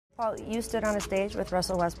Paul, you stood on a stage with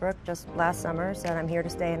Russell Westbrook just last summer, said, "I'm here to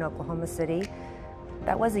stay in Oklahoma City."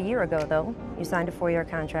 That was a year ago, though. You signed a 4-year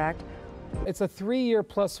contract. It's a 3-year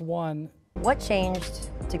plus 1. What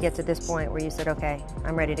changed to get to this point where you said, okay,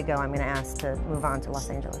 I'm ready to go, I'm going to ask to move on to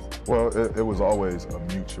Los Angeles? Well, it was always a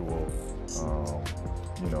mutual,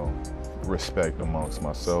 respect amongst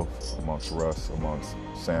myself, amongst Russ, amongst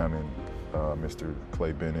Sam and Mr.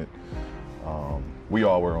 Clay Bennett. We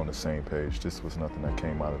all were on the same page. This was nothing that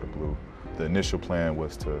came out of the blue. The initial plan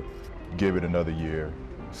was to give it another year,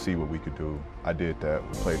 see what we could do. I did that,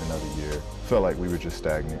 we played another year. Felt like we were just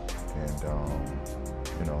stagnant, and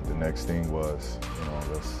the next thing was,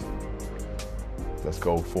 let's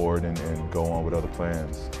go forward and go on with other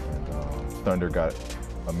plans. And Thunder got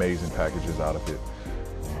amazing packages out of it.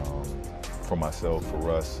 For myself, for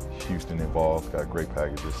Russ, Houston involved, got great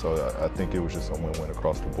packages. So I think it was just a win-win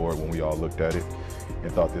across the board when we all looked at it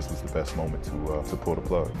and thought this was the best moment to pull the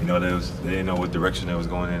plug. They didn't know what direction they was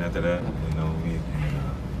going in after that.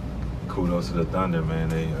 Kudos to the Thunder, man.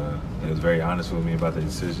 They was very honest with me about their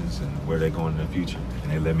decisions and where they're going in the future.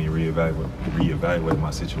 And they let me reevaluate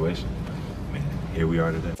my situation. Man, here we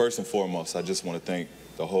are today. First and foremost, I just want to thank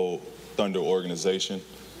the whole Thunder organization,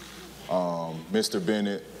 Mr.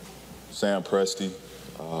 Bennett, Sam Presti,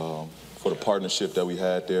 for the partnership that we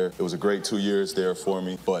had there. It was a great 2 years there for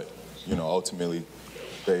me, but ultimately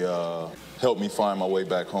they helped me find my way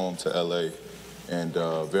back home to LA, and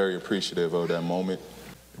very appreciative of that moment.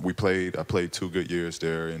 I played 2 good years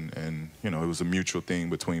there, and it was a mutual thing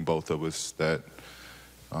between both of us that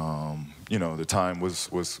the time was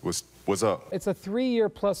up. It's a 3-year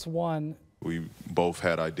plus 1. We both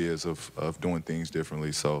had ideas of doing things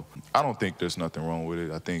differently, so I don't think there's nothing wrong with it.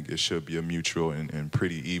 I think it should be a mutual and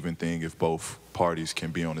pretty even thing if both parties can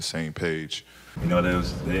be on the same page. They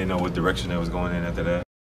didn't know what direction they was going in after that.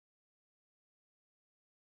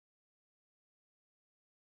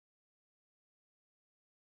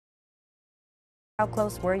 How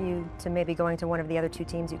close were you to maybe going to one of the other 2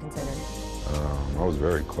 teams you considered? I was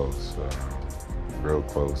very close, real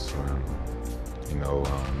close.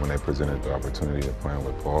 When they presented the opportunity of playing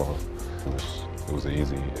with Paul, it was an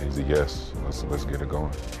easy yes. Let's get it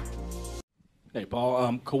going. Hey,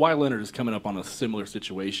 Paul. Kawhi Leonard is coming up on a similar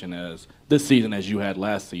situation as this season as you had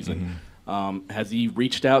last season. Mm-hmm. Has he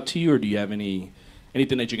reached out to you, or do you have anything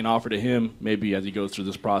that you can offer to him, maybe as he goes through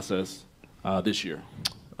this process this year?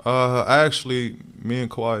 Me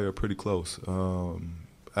and Kawhi are pretty close.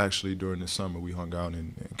 Actually, during the summer, we hung out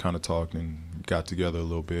and kind of talked and got together a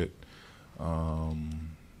little bit.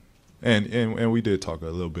 And we did talk a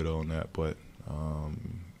little bit on that, but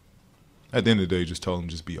at the end of the day, just told him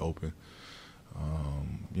just be open.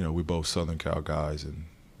 We both Southern Cal guys, and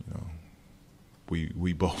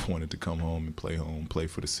we both wanted to come home and play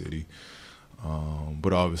for the city.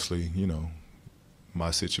 But obviously,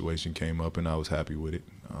 my situation came up, and I was happy with it.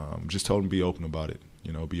 Just told him be open about it.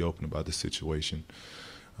 Be open about the situation,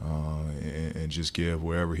 and just give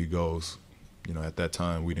wherever he goes. At that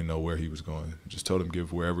time, we didn't know where he was going. Just told him,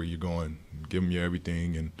 give wherever you're going, give him your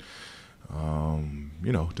everything, and,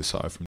 decide from